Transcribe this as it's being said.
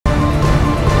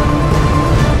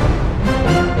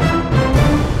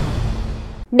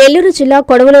నెల్లూరు జిల్లా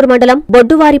కొడవలూరు మండలం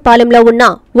బొడ్డువారిపాలెంలో ఉన్న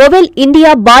ఓవెల్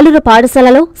ఇండియా బాలుర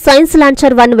పాఠశాలలో సైన్స్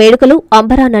లాంచర్ 1 వేడుకలు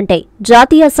అంబరానంటాయి.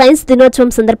 జాతీయ సైన్స్ దినోత్సవం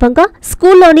సందర్భంగా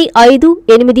స్కూల్లోని 5,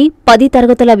 8, 10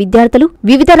 తరగతుల విద్యార్థులు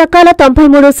వివిధ రకాల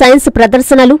 93 సైన్స్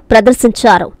ప్రదర్శనలు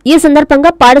ప్రదర్శించారు. ఈ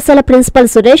సందర్భంగా పాఠశాల ప్రిన్సిపల్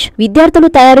సురేష్ విద్యార్థులు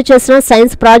తయారు చేసిన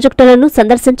సైన్స్ ప్రాజెక్టులను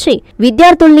సందర్శించి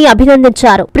విద్యార్థుల్ని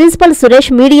అభినందించారు. ప్రిన్సిపల్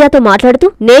సురేష్ మీడియాతో మాట్లాడుతూ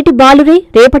నేటి బాలురే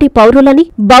రేపటి పౌరులని,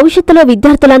 భవిష్యత్తులో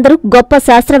విద్యార్థులందరూ గొప్ప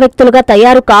శాస్త్రవేత్తలుగా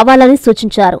తయారు కావాలని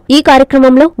సూచించారు. ఈ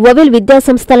కార్యక్రమంలో ఓవెల్ విద్యా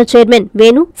సంస్థల chairman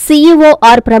Venu, CEO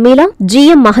are Pramila,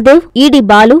 GM Mahadev, ED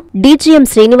Balu, DGM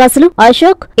Srinivasulu,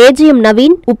 Ashok, AGM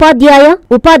Naveen,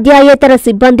 ఉపాధ్యాయేతర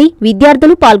సిబ్బంది,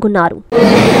 విద్యార్థులు పాల్గొన్నారు.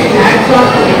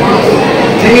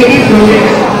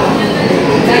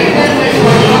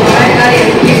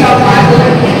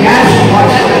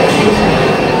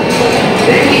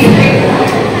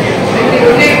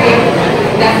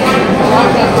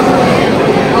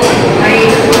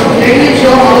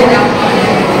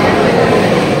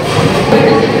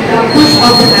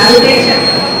 Of the navigation,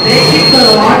 they keep the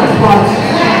waterfalls,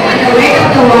 and the weight of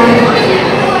the water,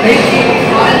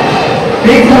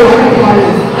 breaks the waterfall,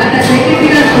 and the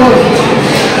centrifugal force,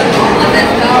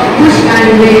 push and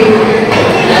weigh.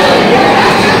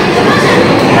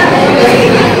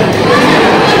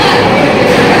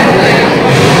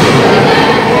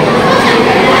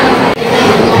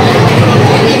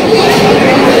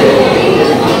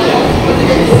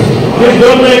 Please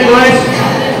don't make noise.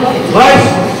 Noise.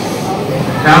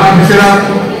 Shama Mishra,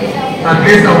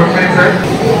 please outside, sir.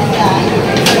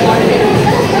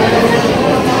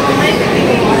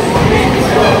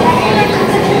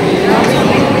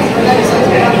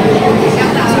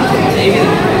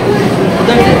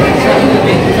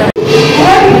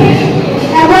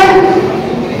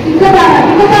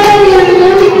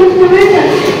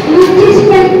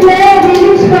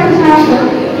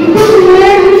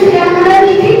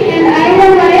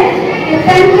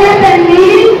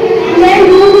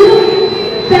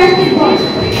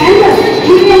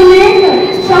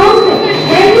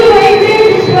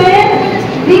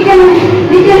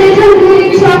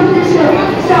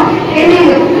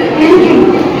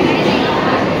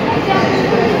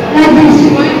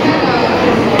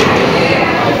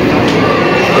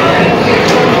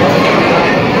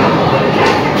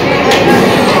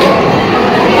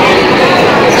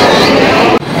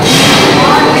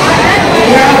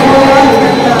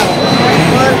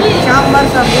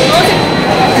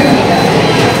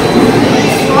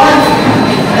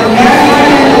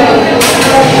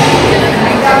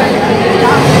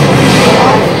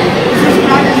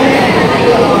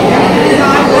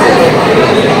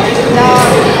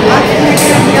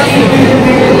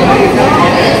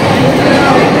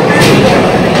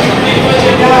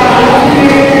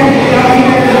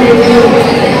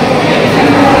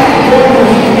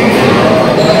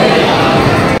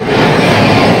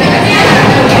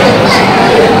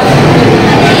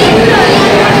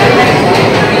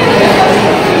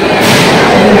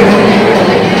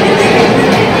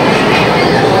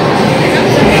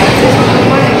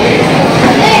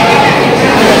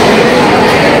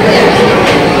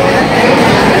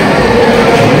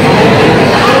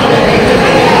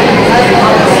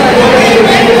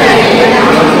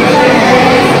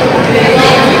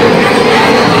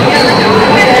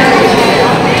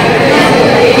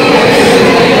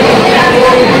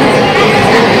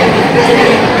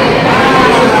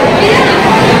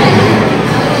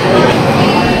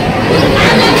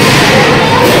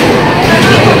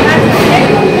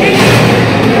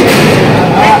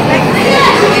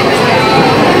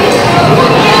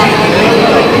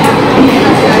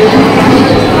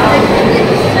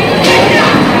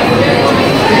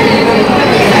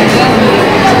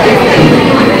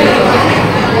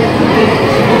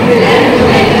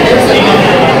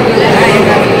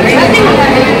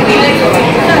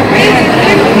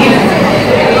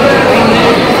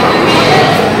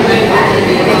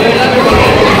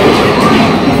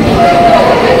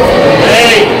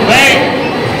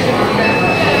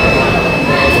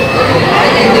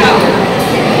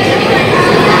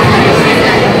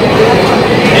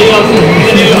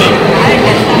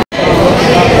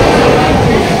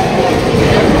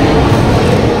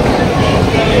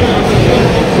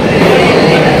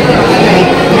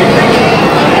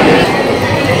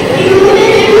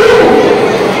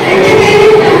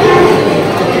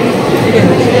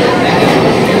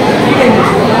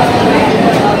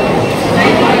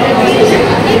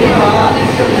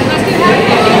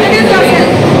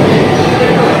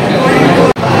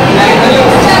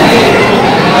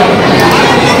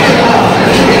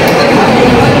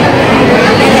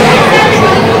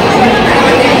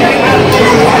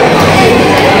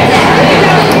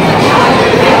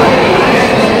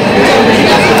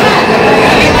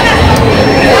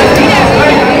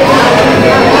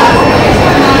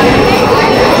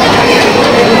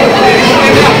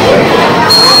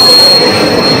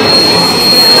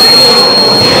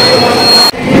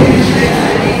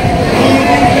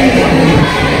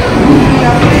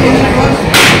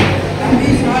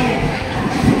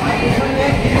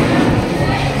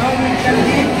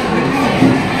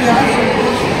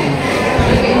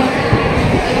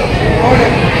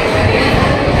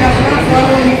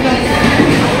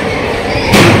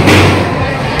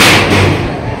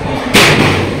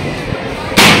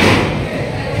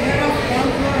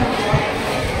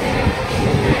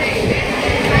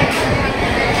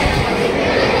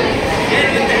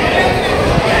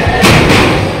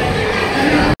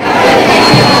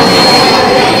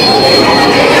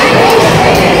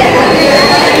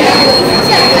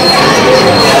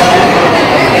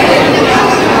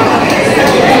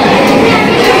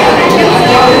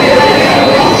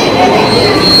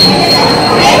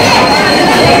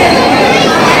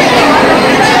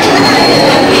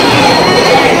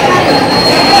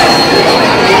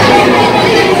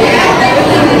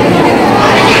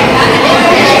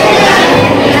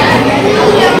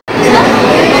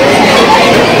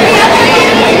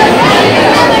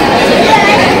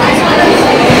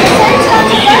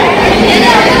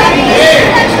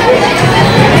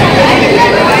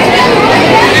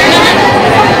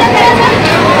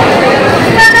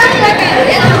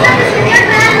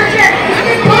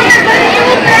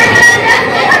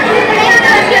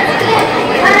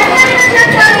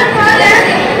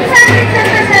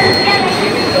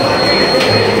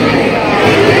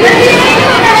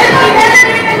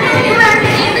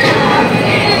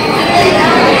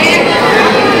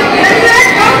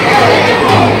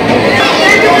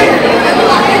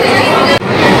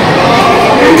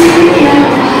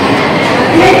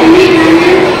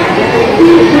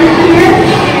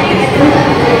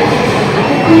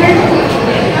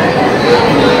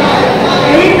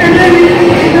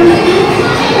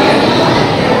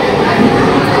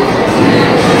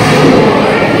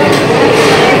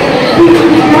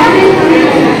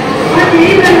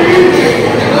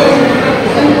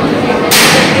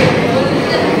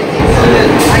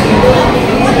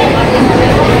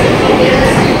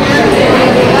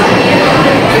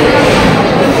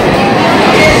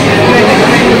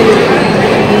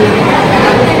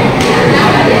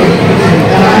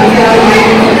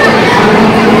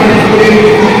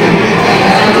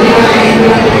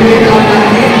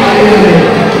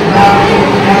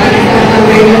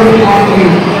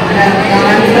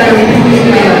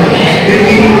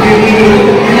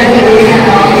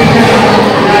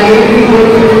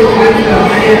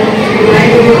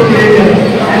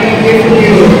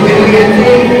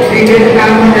 create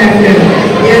carbon dioxide.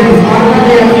 Yes, carbon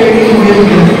dioxide is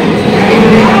used.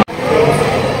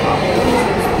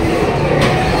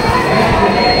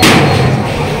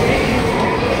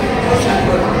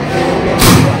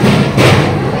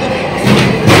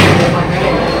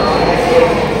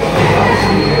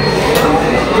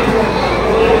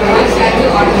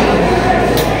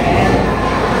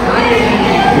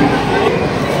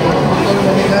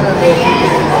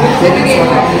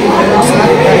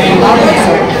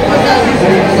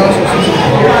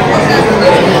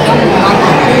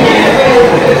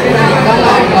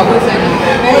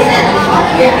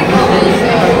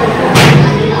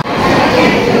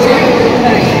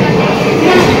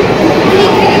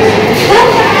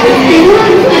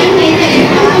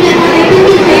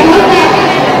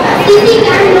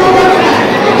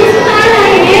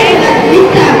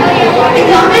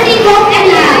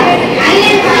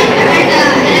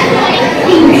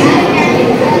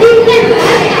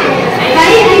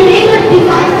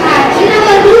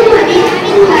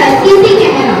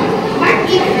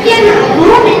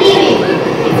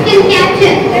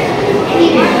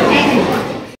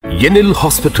 NL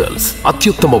hospitals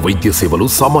అత్యుత్తమ వైద్య సేవలు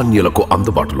సామాన్యులకు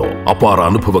అందుబాటులో. అపార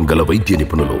అనుభవం గల వైద్య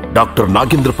నిపుణులు doctor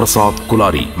Nagendra Prasad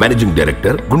Kulari, managing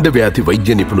director, గుండె వ్యాధి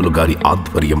వైద్య నిపుణులు గారి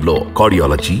ఆధ్వర్యంలో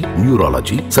cardiology,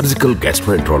 neurology, surgical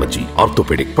gastroenterology,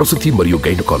 orthopaedic, ప్రసూతి మరియు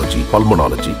గైనకాలజీ,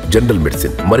 పల్మనాలజీ, జనరల్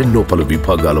మెడిసిన్ మరెన్నో పలు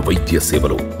విభాగాల వైద్య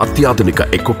సేవలు. అత్యాధునిక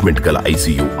ఎక్విప్మెంట్ గల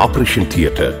ఐసీయూ, ఆపరేషన్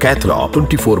థియేటర్, క్యాథ్లా,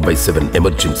 24/7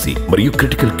 ఎమర్జెన్సీ మరియు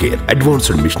క్రిటికల్ కేర్,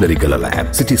 అడ్వాన్స్డ్ మిషనరీ గల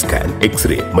ల్యాబ్, సిటీ స్కాన్,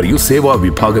 ఎక్స్రే మరియు సేవా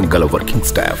విభాగం గల వర్కింగ్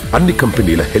స్టాఫ్. అన్ని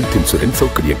కంపెనీల హెల్త్ ఇన్సూరెన్స్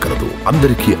సౌకర్యం కలదు.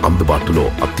 అందరికీ అందుబాటులో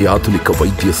అత్యాధునిక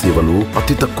వైద్య సేవలు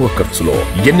అతి తక్కువ ఖర్చులో.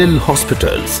 ఎన్ఎల్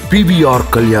హాస్పిటల్స్, పివిఆర్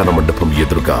కళ్యాణ మండపం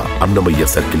ఎదురుగా, అన్నమయ్య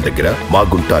సర్కిల్ దగ్గర,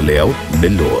 మాగుంట లేఅవుట్,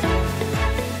 నెల్లూరు.